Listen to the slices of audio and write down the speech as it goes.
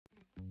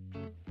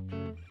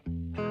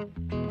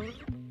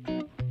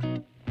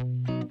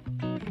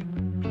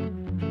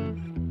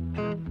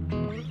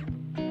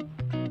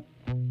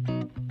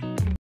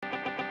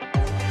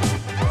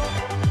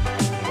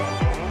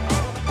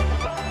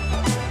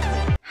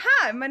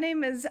Hi, my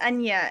name is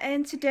Anya,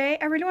 and today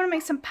I really want to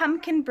make some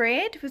pumpkin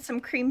bread with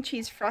some cream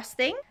cheese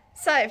frosting.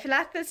 So if you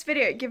like this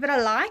video, give it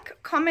a like,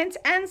 comment,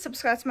 and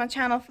subscribe to my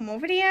channel for more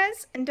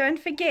videos. And don't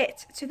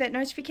forget to hit that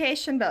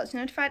notification bell to be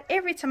notified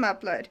every time I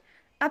upload.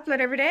 Upload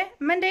every day,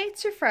 Monday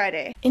to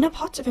Friday. In a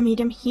pot of a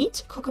medium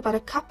heat, cook about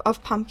a cup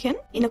of pumpkin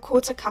in a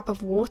quarter cup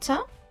of water.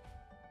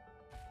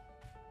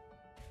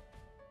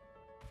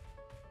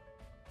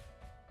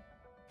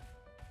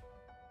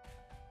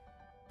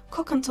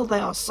 Cook until they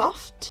are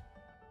soft.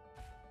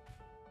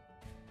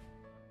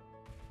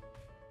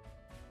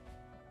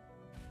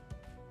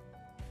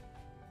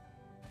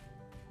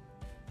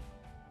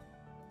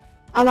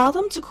 Allow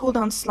them to cool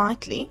down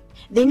slightly,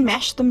 then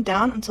mash them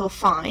down until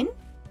fine.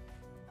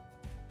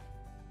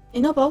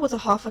 In a bowl with a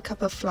half a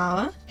cup of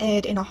flour,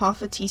 add in a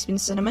half a teaspoon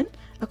cinnamon,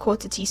 a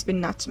quarter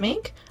teaspoon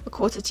nutmeg, a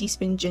quarter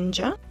teaspoon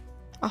ginger,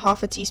 a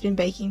half a teaspoon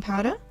baking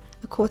powder,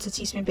 a quarter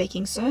teaspoon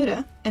baking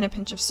soda, and a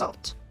pinch of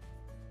salt.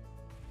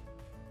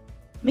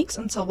 Mix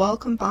until well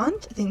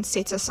combined, then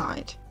set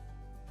aside.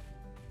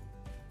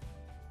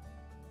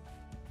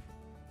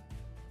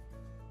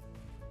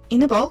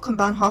 In a bowl,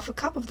 combine half a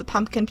cup of the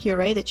pumpkin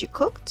puree that you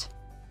cooked,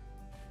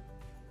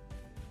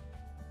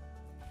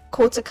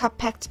 quarter cup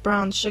packed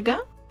brown sugar,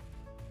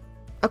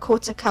 a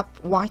quarter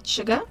cup white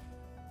sugar,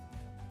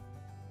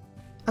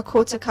 a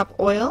quarter cup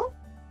oil,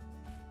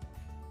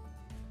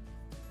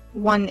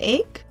 1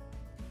 egg,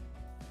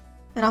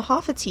 and a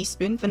half a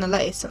teaspoon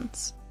vanilla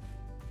essence.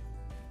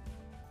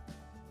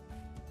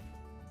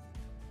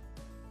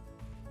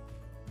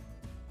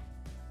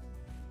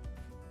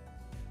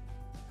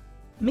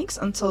 Mix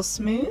until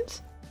smooth.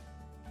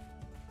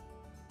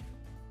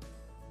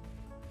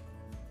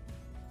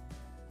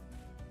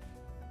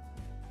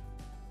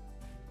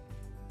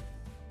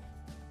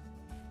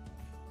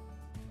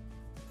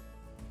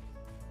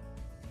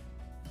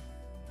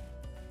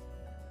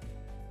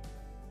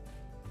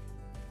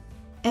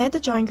 Add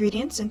the dry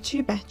ingredients in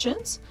 2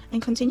 batches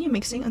and continue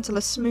mixing until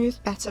a smooth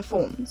batter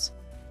forms.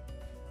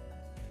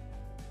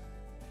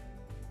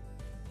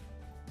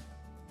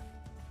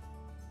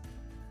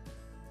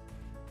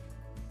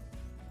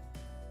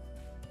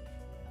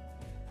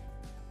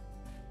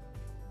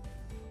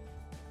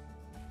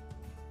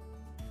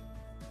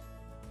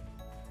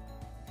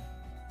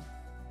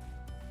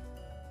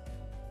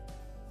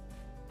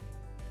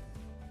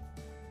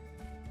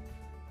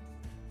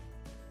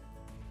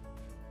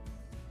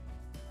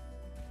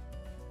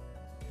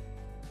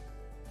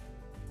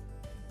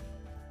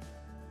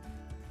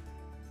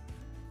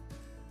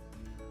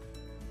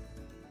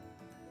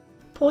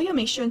 Pour your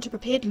mixture into a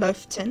prepared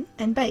loaf tin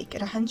and bake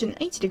at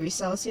 180 degrees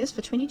Celsius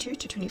for 22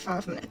 to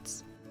 25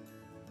 minutes.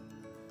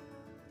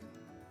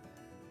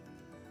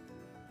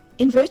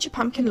 Invert your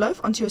pumpkin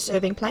loaf onto a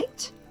serving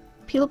plate.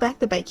 Peel back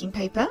the baking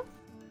paper.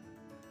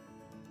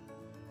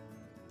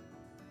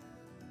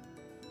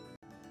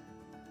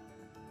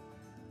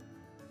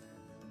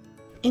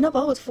 In a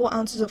bowl with 4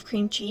 ounces of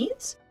cream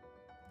cheese,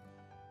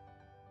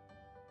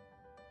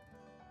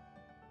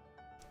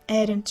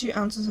 add in 2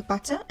 ounces of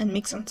butter and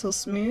mix until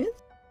smooth.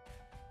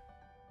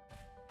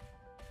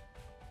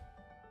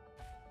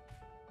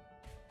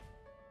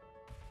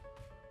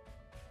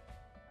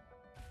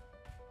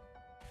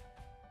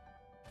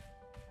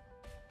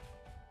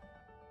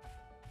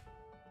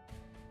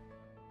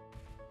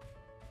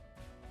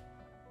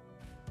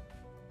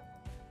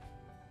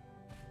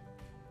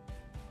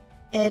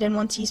 Add in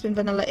 1 teaspoon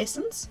vanilla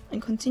essence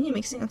and continue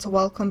mixing until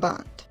well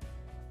combined.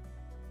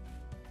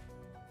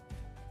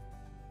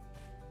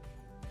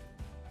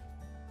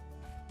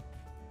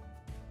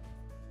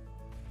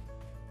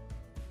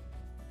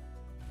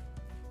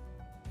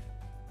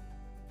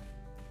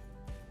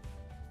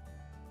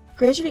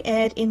 Gradually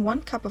add in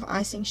 1 cup of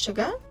icing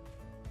sugar,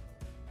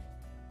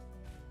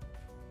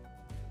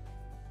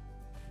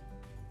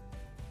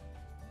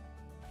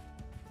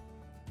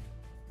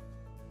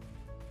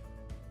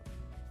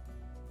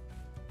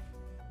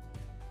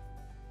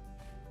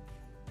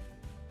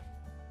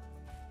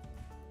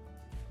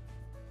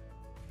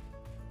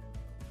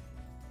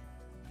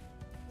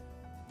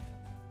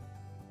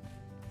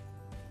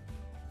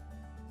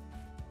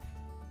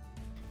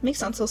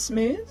 mix until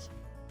smooth.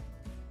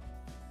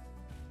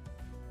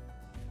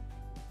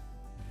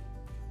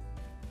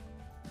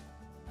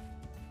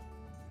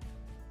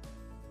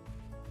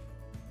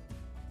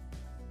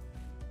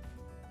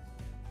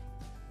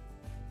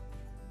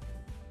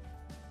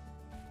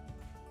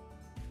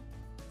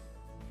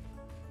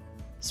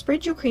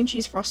 Spread your cream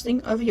cheese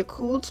frosting over your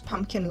cooled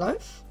pumpkin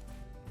loaf.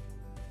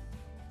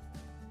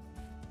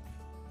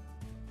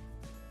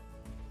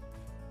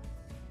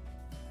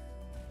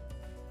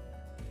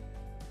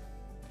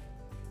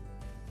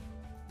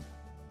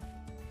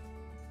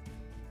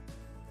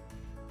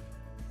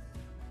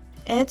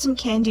 Add some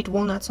candied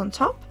walnuts on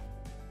top.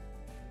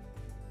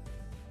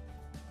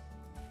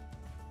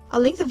 I'll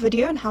link the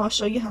video on how I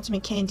show you how to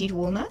make candied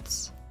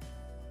walnuts.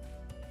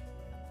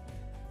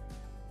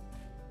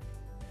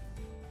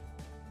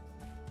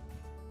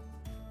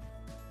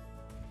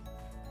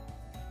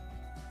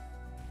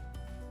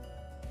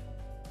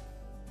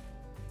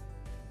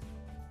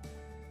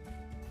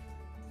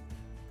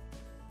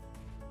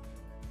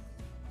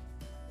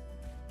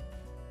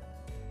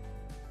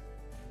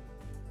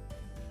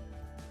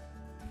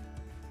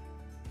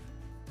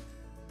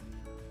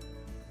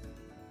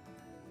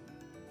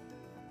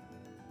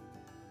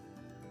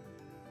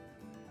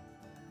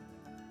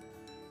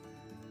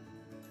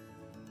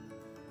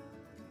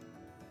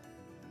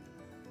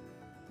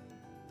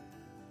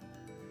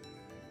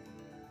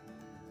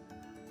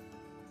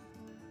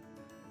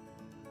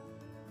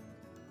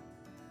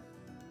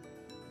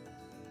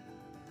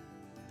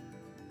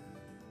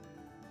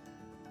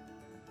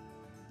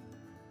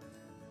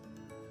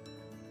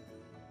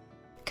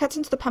 cut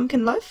into the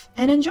pumpkin loaf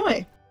and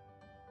enjoy.